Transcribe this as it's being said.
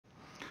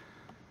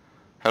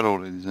Hello,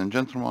 ladies and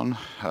gentlemen.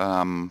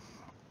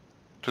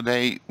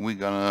 Today we're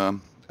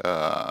gonna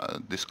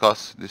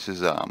discuss. This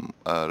is a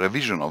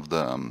revision of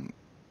the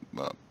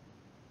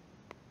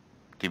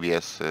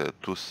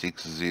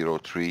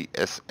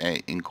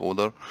TBS2603se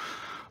encoder,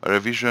 a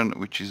revision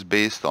which is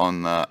based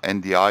on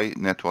NDI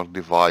network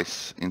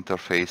device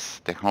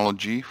interface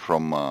technology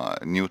from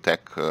New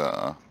Tech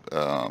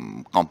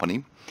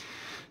company.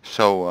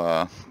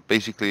 So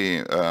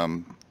basically,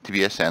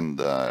 TBS and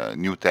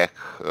New Tech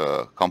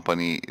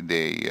company,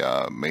 they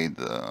made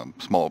a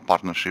small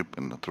partnership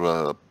through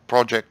a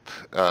project.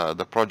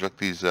 The project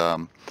is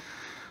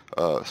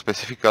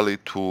specifically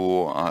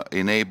to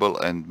enable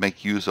and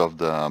make use of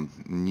the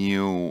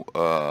new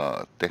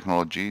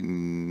technology,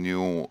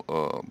 new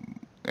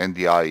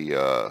NDI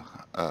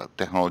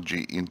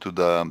technology into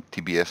the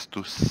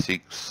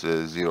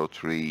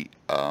TBS2603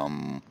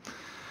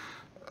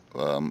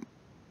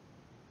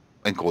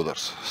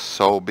 encoders.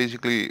 So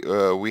basically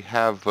we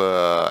have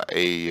a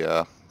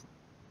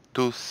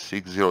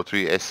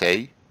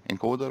 2603se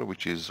encoder,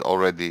 which is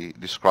already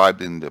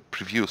described in the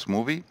previous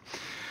movie,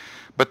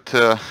 but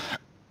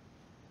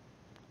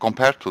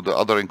compared to the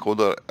other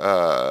encoder,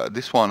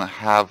 this one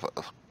have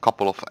a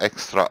couple of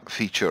extra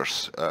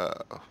features,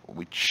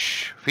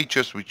 which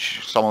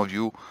some of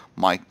you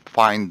might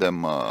find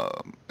them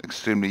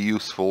extremely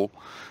useful,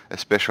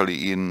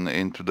 especially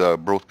into the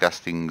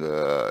broadcasting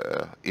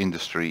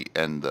industry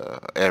and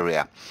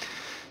area.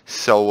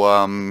 So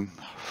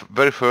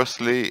very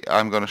firstly,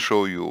 I'm going to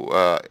show you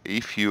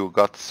if you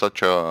got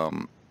such a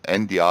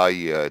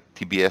NDI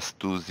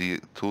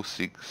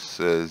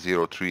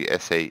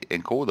TBS2603se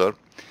encoder,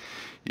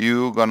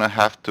 you're gonna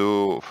have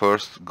to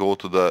first go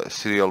to the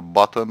serial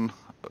button,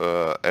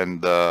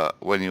 and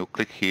when you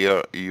click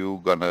here, you're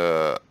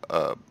gonna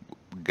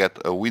get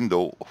a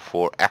window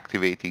for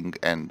activating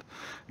and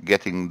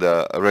getting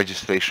the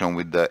registration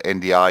with the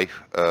NDI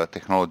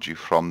technology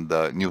from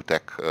the New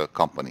Tech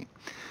company.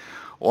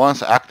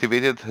 Once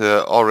activated,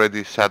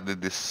 already sadly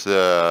this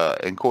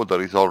encoder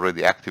is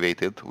already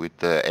activated with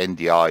the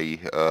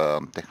NDI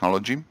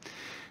technology.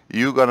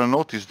 You're gonna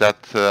notice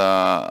that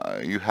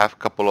you have a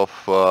couple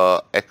of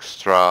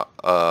extra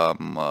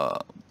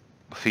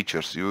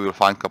features. You will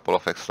find a couple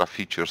of extra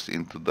features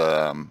into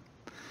the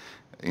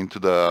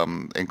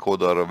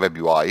encoder web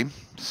UI.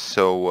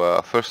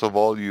 So first of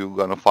all, you're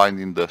gonna find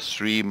in the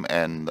stream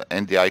and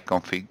NDI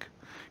config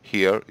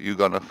here, you're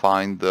gonna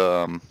find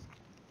the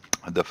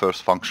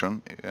first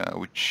function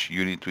which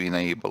you need to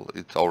enable.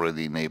 It's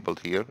already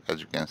enabled here,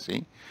 as you can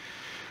see.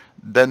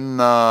 Then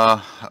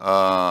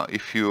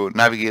if you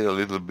navigate a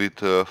little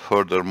bit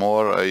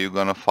furthermore, you're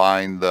gonna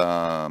find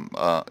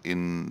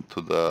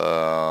into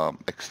the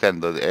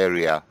extended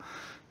area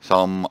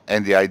some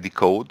NDI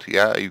decode.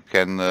 Yeah, you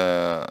can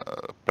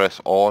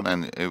press on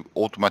and it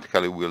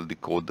automatically will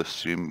decode the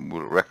stream,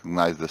 will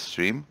recognize the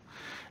stream.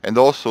 And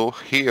also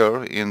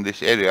here in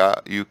this area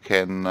you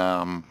can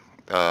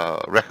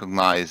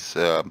recognize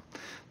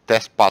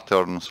test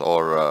patterns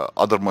or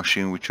other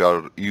machine which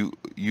are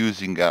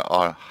using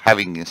or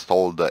having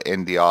installed the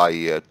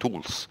NDI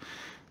tools.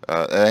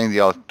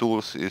 NDI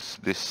Tools is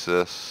this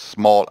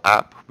small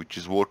app which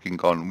is working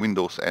on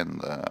Windows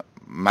and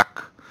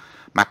Mac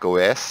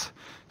OS.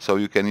 So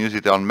you can use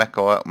it on Mac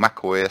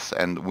OS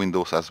and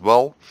Windows as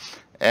well.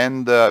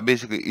 And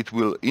basically it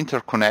will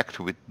interconnect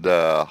with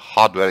the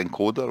hardware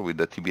encoder, with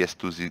the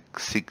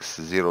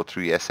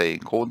TBS2603se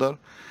encoder,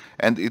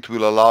 and it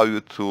will allow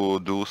you to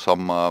do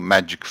some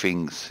magic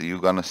things you're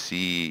gonna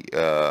see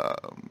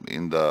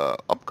in the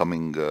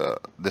upcoming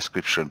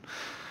description.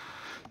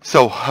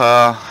 So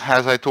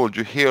as I told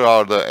you, here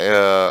are the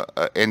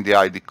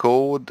NDI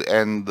decode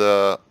and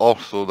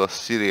also the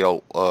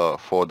serial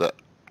for the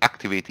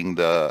activating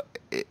the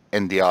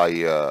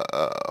NDI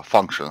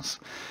functions.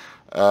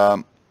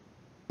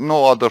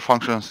 No other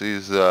functions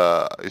is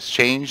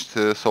changed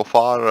so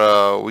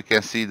far. We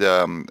can see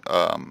the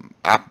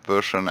app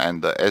version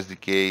and the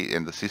SDK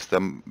and the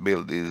system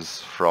build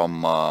is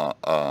from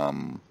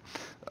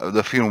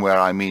the firmware.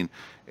 I mean,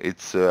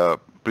 it's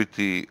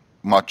pretty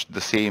much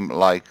the same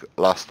like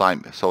last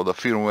time. So the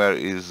firmware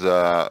is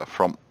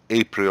from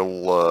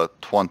April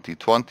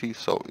 2020.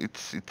 So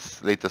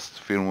it's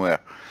latest firmware.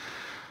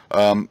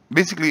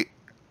 Basically,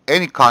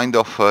 any kind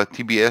of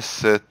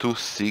TBS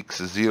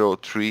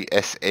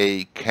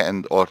 2603se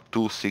can or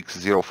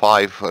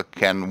 2605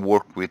 can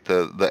work with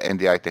the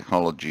NDI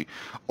technology.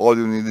 All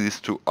you need is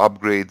to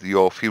upgrade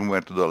your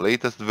firmware to the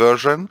latest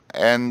version,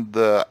 and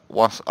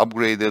once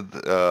upgraded,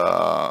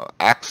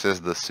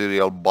 access the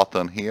serial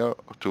button here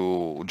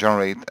to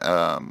generate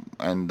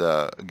and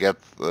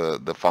get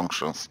the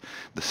functions,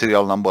 the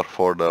serial number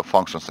for the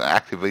functions, and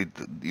activate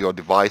your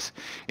device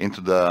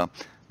into the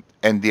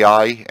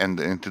NDI and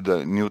into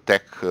the New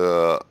Tech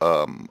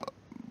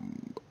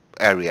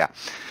area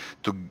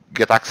to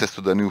get access to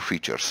the new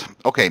features.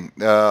 Okay,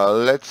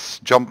 let's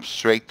jump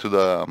straight to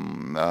the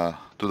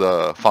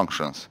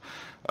functions.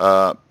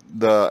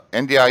 The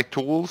NDI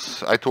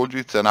Tools, I told you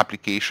it's an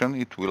application.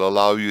 It will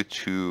allow you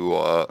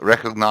to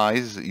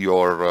recognize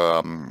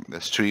your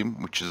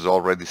stream, which is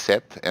already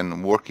set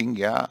and working.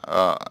 Yeah,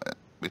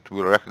 it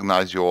will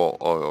recognize your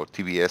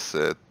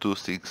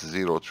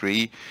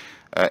TBS2603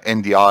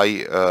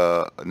 NDI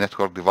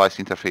network device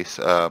interface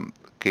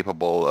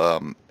capable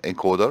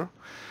encoder.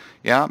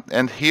 Yeah,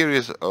 and here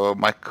is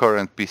my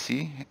current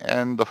PC,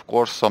 and of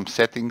course some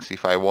settings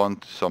if I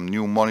want some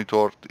new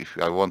monitor, if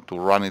I want to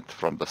run it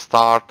from the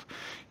start,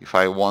 if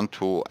I want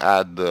to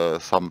add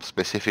some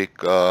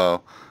specific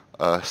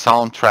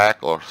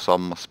soundtrack or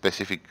some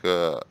specific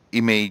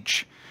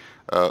image,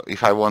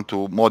 if I want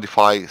to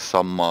modify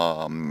some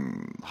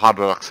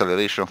hardware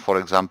acceleration, for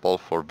example,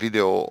 for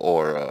video,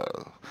 or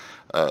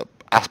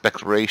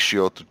aspect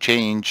ratio to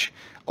change,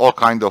 all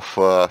kind of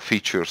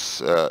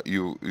features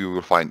you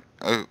will find.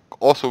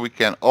 Also, we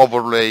can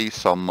overlay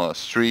some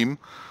stream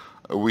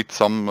with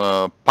some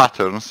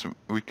patterns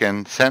we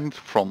can send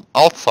from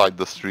outside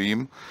the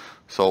stream.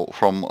 So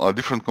from a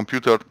different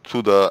computer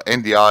to the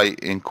NDI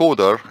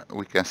encoder,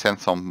 we can send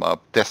some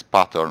test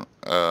pattern.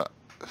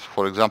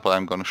 For example,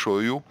 I'm going to show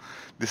you.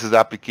 This is the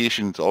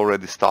application. It's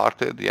already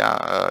started.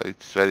 Yeah,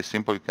 it's very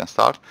simple. You can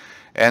start.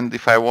 And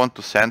if I want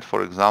to send,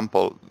 for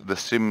example, the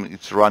stream,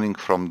 it's running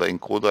from the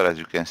encoder, as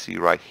you can see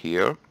right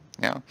here.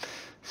 Yeah.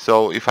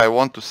 So if I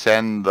want to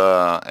send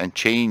and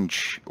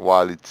change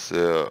while it's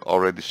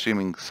already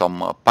streaming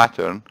some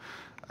pattern,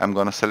 I'm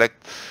going to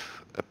select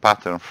a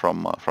pattern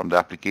from the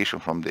application,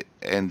 from the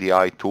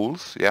NDI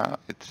Tools. Yeah,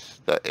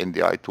 it's the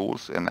NDI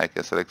Tools, and I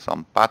can select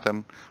some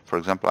pattern. For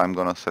example, I'm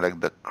going to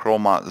select the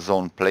chroma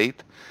zone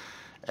plate,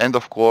 and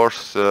of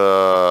course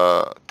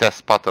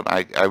test pattern.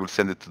 I will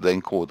send it to the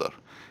encoder,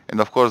 and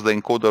of course the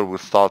encoder will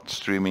start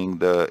streaming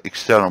the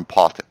external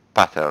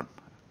pattern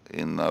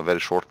in a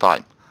very short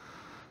time.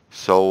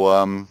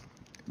 So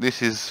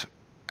this is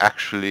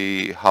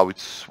actually how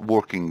it's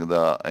working,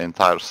 the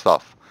entire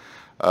stuff.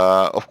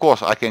 Of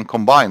course, I can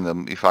combine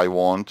them if I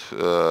want,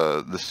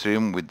 the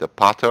stream with the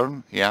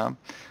pattern, yeah,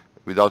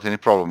 without any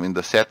problem. In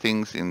the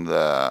settings, in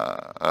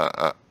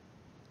the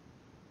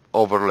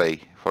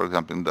overlay, for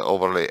example, in the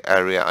overlay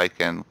area, I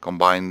can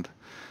combine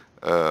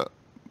the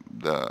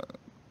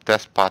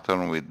test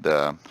pattern with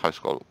the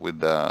with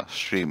the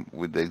stream,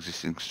 with the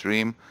existing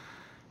stream.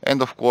 And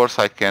of course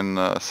I can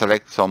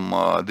select some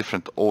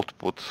different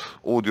output,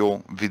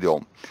 audio,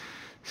 video.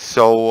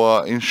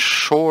 So in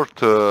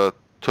short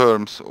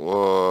terms,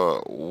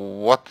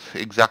 what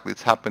exactly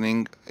is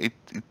happening,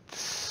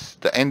 it's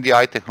the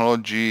NDI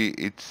technology.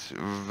 It's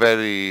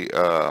very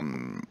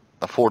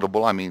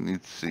affordable. I mean,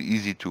 it's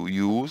easy to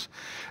use,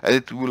 and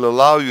it will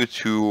allow you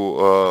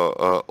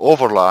to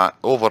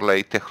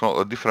overlay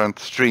different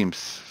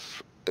streams.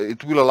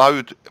 It will allow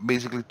you to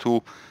basically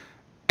to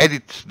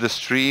edit the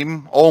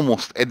stream,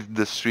 almost edit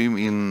the stream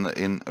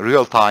in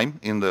real time,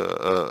 in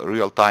the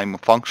real time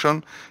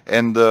function,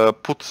 and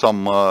put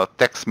some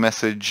text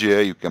message.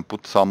 You can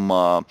put some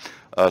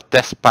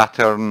test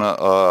pattern.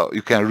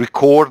 You can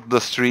record the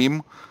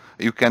stream.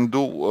 You can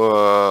do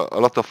a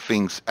lot of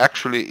things.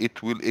 Actually,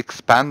 it will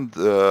expand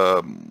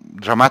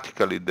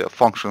dramatically the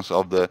functions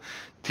of the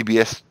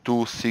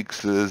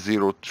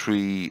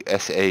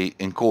TBS2603se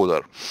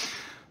encoder.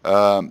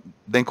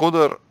 The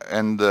encoder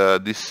and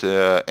this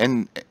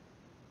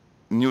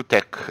new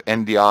tech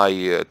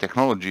NDI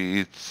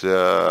technology, it's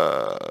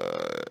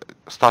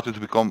started to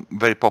become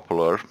very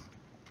popular.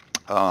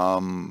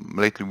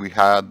 Lately we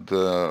had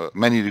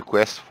many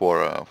requests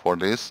for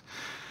this,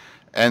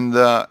 and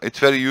it's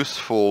very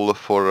useful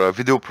for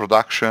video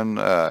production.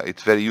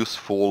 It's very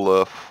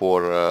useful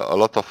for a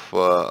lot of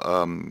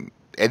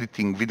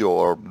editing video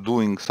or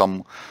doing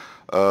some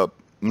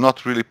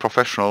not really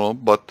professional,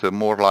 but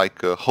more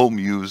like home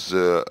use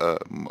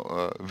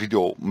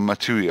video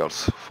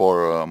materials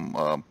for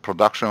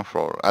production,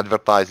 for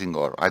advertising,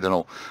 or I don't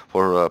know,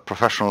 for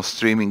professional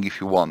streaming if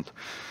you want.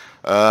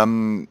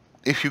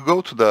 If you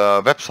go to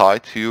the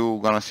website, you're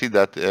gonna see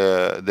that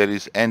there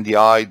is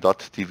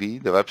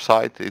NDI.tv, the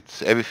website.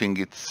 It's everything.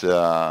 It's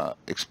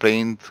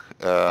explained.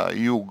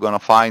 You're gonna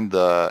find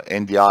the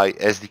NDI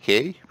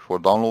SDK for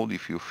download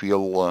if you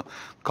feel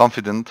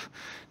confident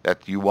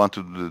that you want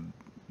to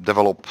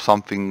develop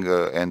something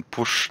and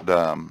push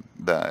the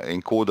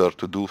encoder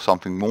to do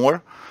something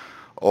more,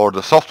 or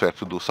the software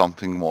to do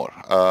something more.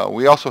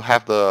 We also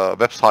have the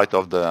website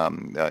of the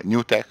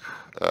NewTek.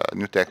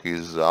 NewTek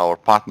is our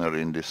partner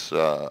in this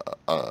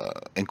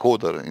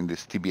encoder, in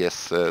this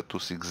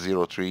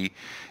TBS2603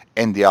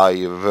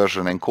 NDI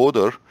version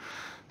encoder.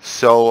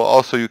 So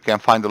also you can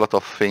find a lot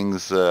of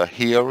things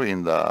here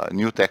in the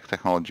NewTek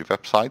technology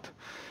website.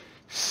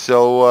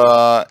 So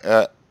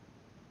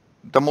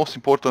the most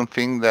important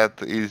thing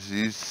that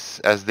is,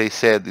 as they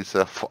said, it's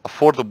an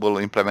affordable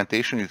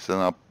implementation. It's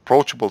an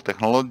approachable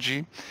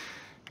technology.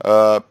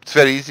 It's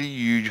very easy.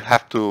 You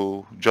have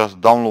to just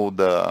download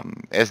the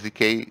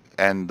SDK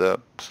and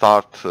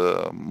start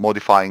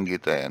modifying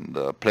it and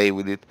play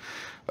with it.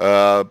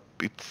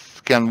 It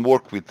can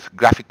work with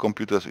graphic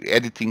computers,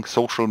 editing,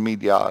 social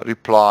media,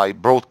 reply,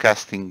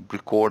 broadcasting,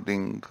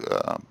 recording,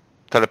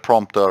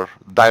 teleprompter,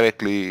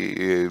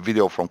 directly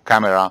video from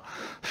camera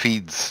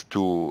feeds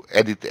to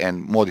edit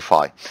and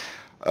modify.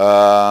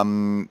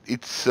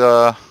 It's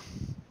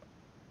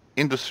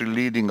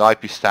industry-leading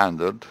IP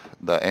standard,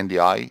 the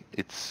NDI.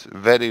 It's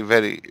very,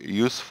 very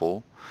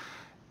useful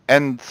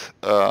and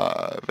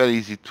very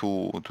easy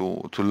to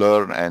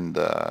learn, and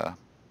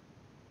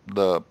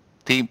the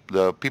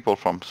people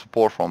from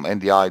support from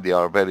NDI, they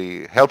are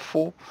very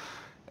helpful.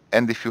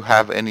 And if you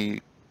have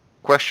any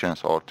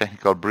questions or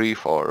technical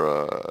brief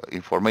or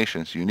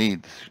informations you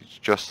need, it's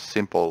just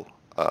simple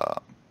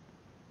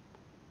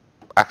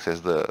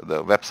access the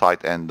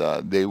website, and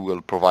they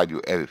will provide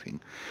you everything.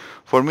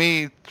 For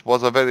me, it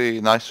was a very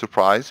nice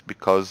surprise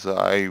because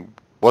I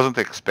wasn't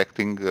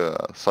expecting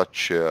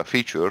such a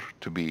feature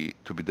to be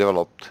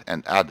developed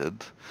and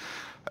added.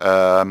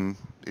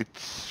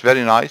 It's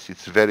very nice.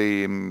 It's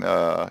very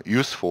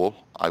useful,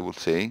 I would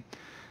say,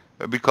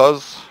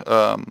 because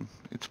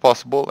it's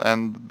possible,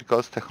 and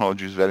because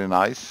technology is very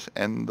nice,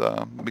 and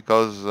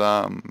because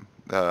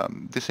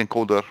this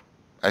encoder,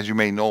 as you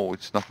may know,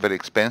 it's not very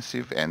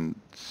expensive, and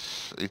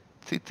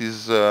it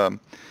is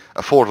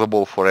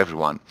affordable for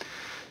everyone.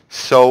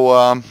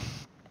 So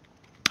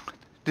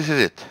this is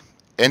it.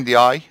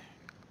 NDI,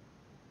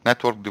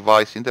 Network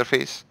Device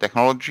Interface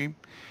Technology.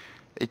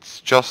 It's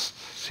just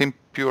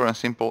pure and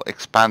simple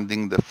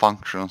expanding the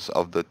functions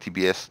of the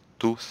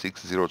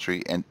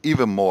TBS2603, and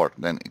even more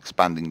than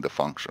expanding the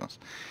functions.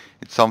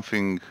 It's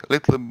something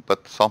little,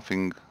 but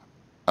something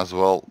as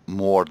well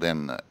more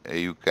than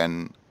you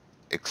can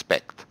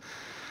expect.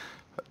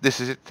 This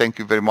is it. Thank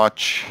you very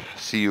much.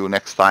 See you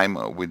next time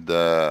with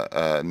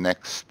the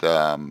next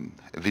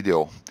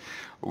video.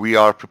 We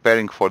are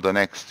preparing for the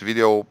next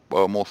video,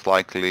 most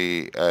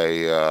likely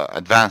a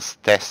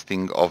advanced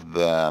testing of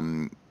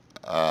the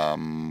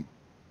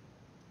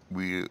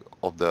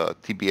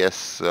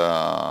TBS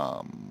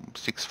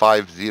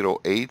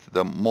 6508,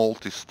 the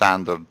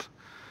multi-standard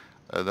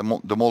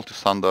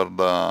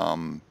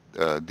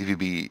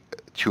DVB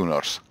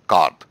tuners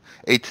card,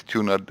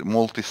 8-tuner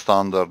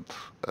multi-standard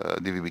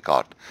DVB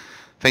card.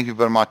 Thank you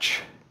very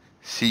much.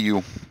 See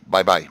you.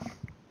 Bye bye.